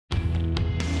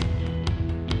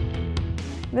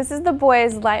This is the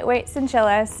boys' lightweight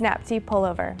Synchilla snap tee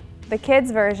pullover, the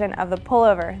kids' version of the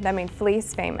pullover that made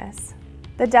fleece famous.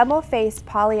 The double-faced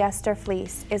polyester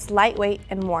fleece is lightweight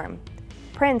and warm.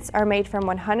 Prints are made from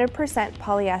 100%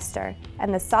 polyester,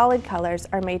 and the solid colors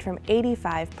are made from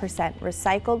 85%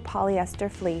 recycled polyester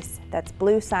fleece that's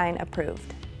bluesign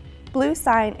approved.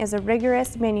 Bluesign is a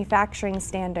rigorous manufacturing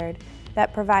standard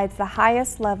that provides the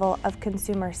highest level of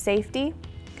consumer safety,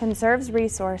 conserves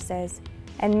resources,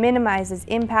 and minimizes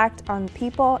impact on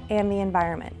people and the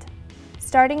environment.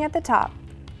 Starting at the top,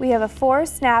 we have a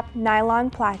 4-snap nylon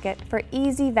placket for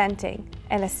easy venting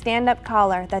and a stand-up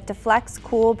collar that deflects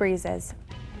cool breezes.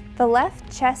 The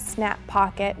left chest snap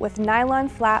pocket with nylon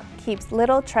flap keeps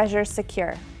little treasures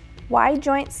secure. Wide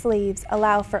joint sleeves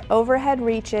allow for overhead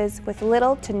reaches with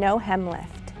little to no hem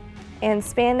lift. And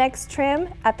spandex trim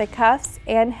at the cuffs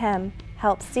and hem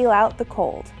helps seal out the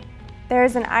cold. There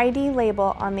is an ID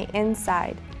label on the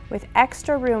inside with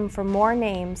extra room for more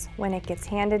names when it gets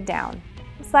handed down.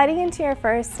 Sliding into your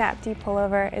first snap tee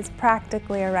pullover is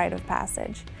practically a rite of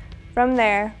passage. From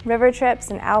there, river trips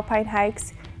and alpine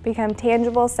hikes become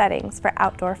tangible settings for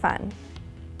outdoor fun.